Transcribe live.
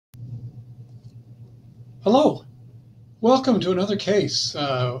Hello, welcome to another case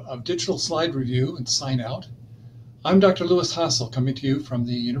of digital slide review and sign out. I'm Dr. Lewis Hassel, coming to you from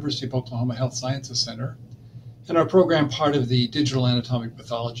the University of Oklahoma Health Sciences Center and our program part of the Digital Anatomic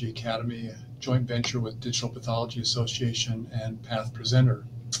Pathology Academy, a joint venture with Digital Pathology Association and Path Presenter.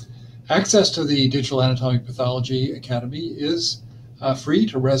 Access to the Digital Anatomic Pathology Academy is free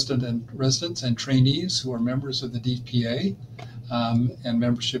to residents and trainees who are members of the DPA. And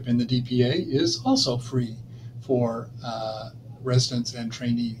membership in the DPA is also free for residents and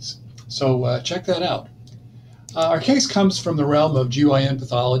trainees. So check that out. Our case comes from the realm of GYN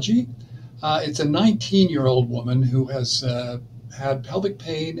pathology. It's a 19-year-old woman who has had pelvic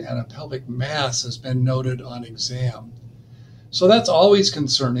pain, and a pelvic mass has been noted on exam. So that's always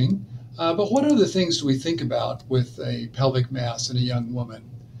concerning. But what other things do we think about with a pelvic mass in a young woman?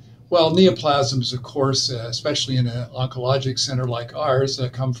 Well, neoplasms, of course, especially in an oncologic center like ours,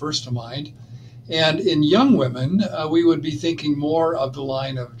 come first to mind. And in young women, we would be thinking more of the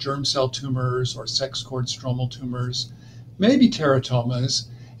line of germ cell tumors or sex cord stromal tumors, maybe teratomas,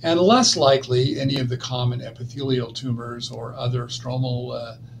 and less likely any of the common epithelial tumors or other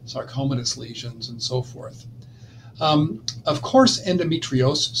stromal sarcomatous lesions and so forth. Of course,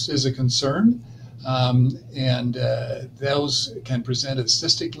 endometriosis is a concern. Those can present as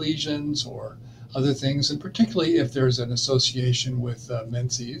cystic lesions or other things, and particularly if there's an association with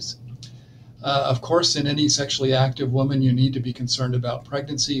menses. Of course, in any sexually active woman, you need to be concerned about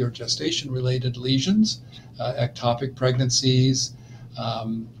pregnancy or gestation-related lesions, ectopic pregnancies,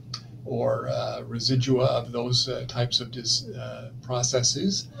 or residua of those types of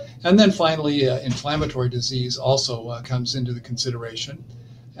processes. And then finally, inflammatory disease also comes into the consideration,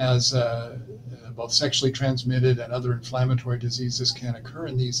 as both sexually transmitted and other inflammatory diseases can occur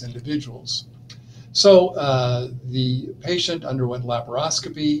in these individuals. So the patient underwent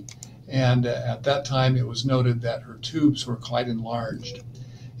laparoscopy, and at that time it was noted that her tubes were quite enlarged.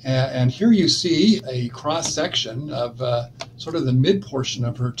 And here you see a cross-section of sort of the mid portion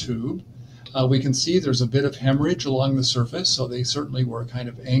of her tube. We can see there's a bit of hemorrhage along the surface, so they certainly were kind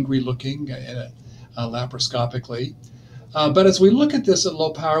of angry looking laparoscopically. But as we look at this at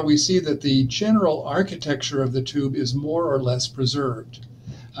low power, we see that the general architecture of the tube is more or less preserved.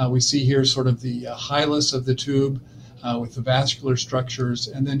 We see here sort of the hilus of the tube with the vascular structures,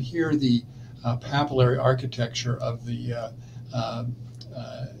 and then here the papillary architecture of the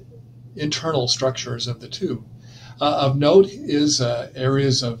internal structures of the tube. Of note is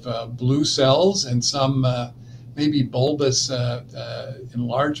areas of blue cells and some maybe bulbous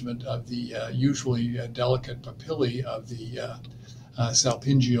enlargement of the usually delicate papillae of the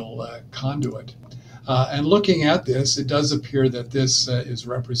salpingeal conduit. And looking at this, it does appear that this is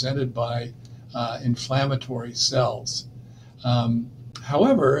represented by inflammatory cells.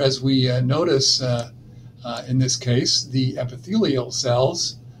 However, as we notice in this case, the epithelial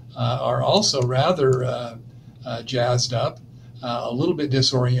cells are also rather jazzed up, a little bit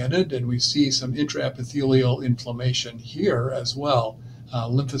disoriented, and we see some intraepithelial inflammation here as well,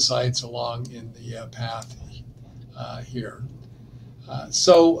 lymphocytes along in the path here.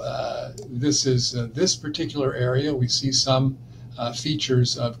 So this particular area, we see some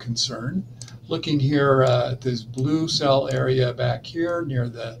features of concern. Looking here at this blue cell area back here near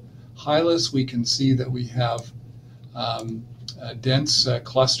the hilus, we can see that we have dense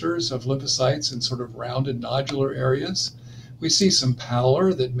clusters of lymphocytes in sort of rounded nodular areas. We see some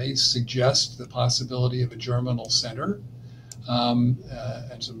pallor that may suggest the possibility of a germinal center, and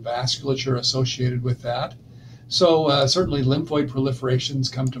some vasculature associated with that. So certainly lymphoid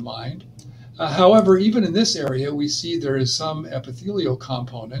proliferations come to mind. However, even in this area, we see there is some epithelial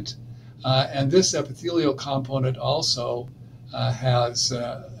component, and this epithelial component also has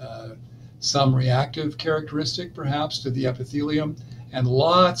some reactive characteristic, perhaps, to the epithelium, and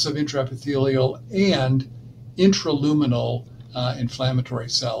lots of intraepithelial and intraluminal inflammatory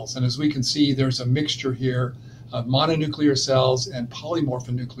cells. And as we can see, there's a mixture here of mononuclear cells and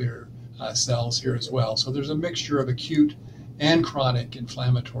polymorphonuclear cells here as well. So there's a mixture of acute and chronic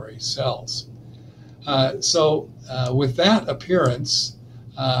inflammatory cells. With that appearance,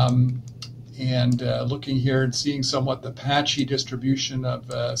 and looking here and seeing somewhat the patchy distribution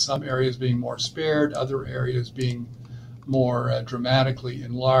of some areas being more spared, other areas being more dramatically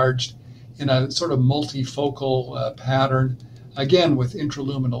enlarged in a sort of multifocal pattern, again with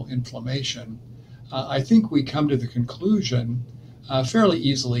intraluminal inflammation, I think we come to the conclusion fairly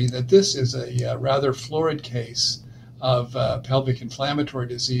easily that this is a rather florid case of pelvic inflammatory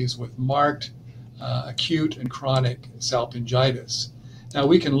disease with marked acute and chronic salpingitis. Now,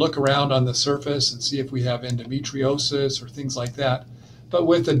 we can look around on the surface and see if we have endometriosis or things like that, but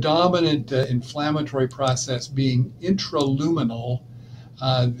with the dominant inflammatory process being intraluminal,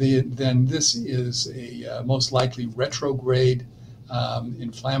 then this is a most likely retrograde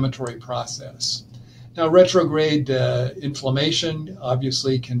inflammatory process. Now, retrograde inflammation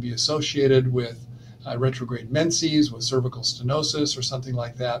obviously can be associated with retrograde menses, with cervical stenosis or something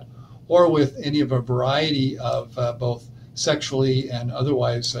like that, or with any of a variety of both sexually and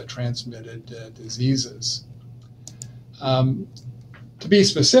otherwise transmitted diseases. To be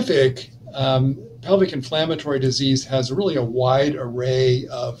specific, pelvic inflammatory disease has really a wide array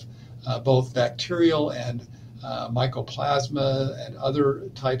of both bacterial and mycoplasma and other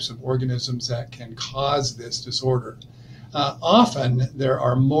types of organisms that can cause this disorder. Often there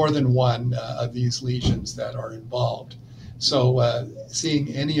are more than one of these lesions that are involved. So seeing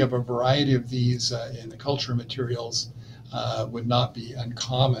any of a variety of these in the culture materials would not be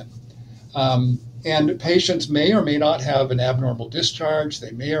uncommon. And patients may or may not have an abnormal discharge. They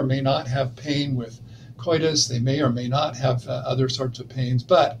may or may not have pain with coitus. They may or may not have other sorts of pains,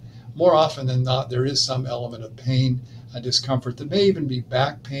 but more often than not, there is some element of pain, discomfort that may even be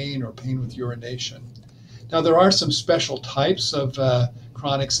back pain or pain with urination. Now, there are some special types of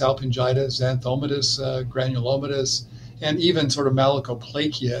chronic salpingitis, xanthomatous, granulomatous, and even sort of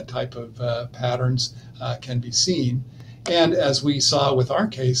malakoplakia type of patterns can be seen. And as we saw with our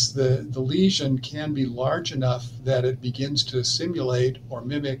case, the lesion can be large enough that it begins to simulate or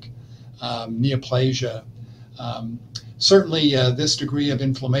mimic neoplasia. Certainly, this degree of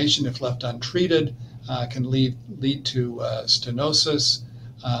inflammation, if left untreated, can lead to stenosis,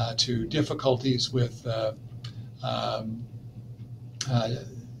 to difficulties with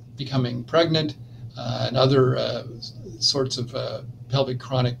becoming pregnant, and other sorts of pelvic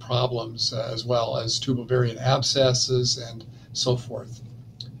chronic problems, as well as tubovarian abscesses and so forth.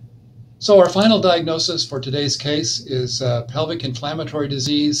 So our final diagnosis for today's case is pelvic inflammatory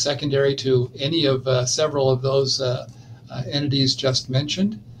disease secondary to any of several of those entities just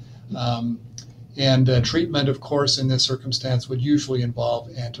mentioned. And treatment, of course, in this circumstance would usually involve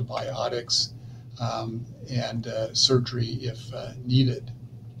antibiotics and surgery if needed.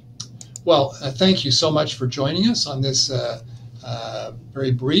 Well, thank you so much for joining us on this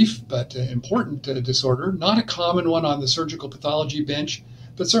very brief but important disorder. Not a common one on the surgical pathology bench,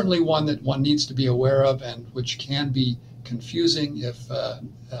 but certainly one that one needs to be aware of and which can be confusing if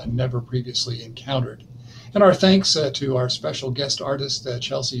never previously encountered. And our thanks to our special guest artist,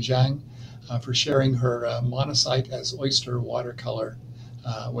 Chelsea Zhang, for sharing her Monocyte as Oyster watercolor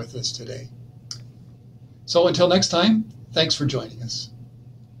with us today. So until next time, thanks for joining us.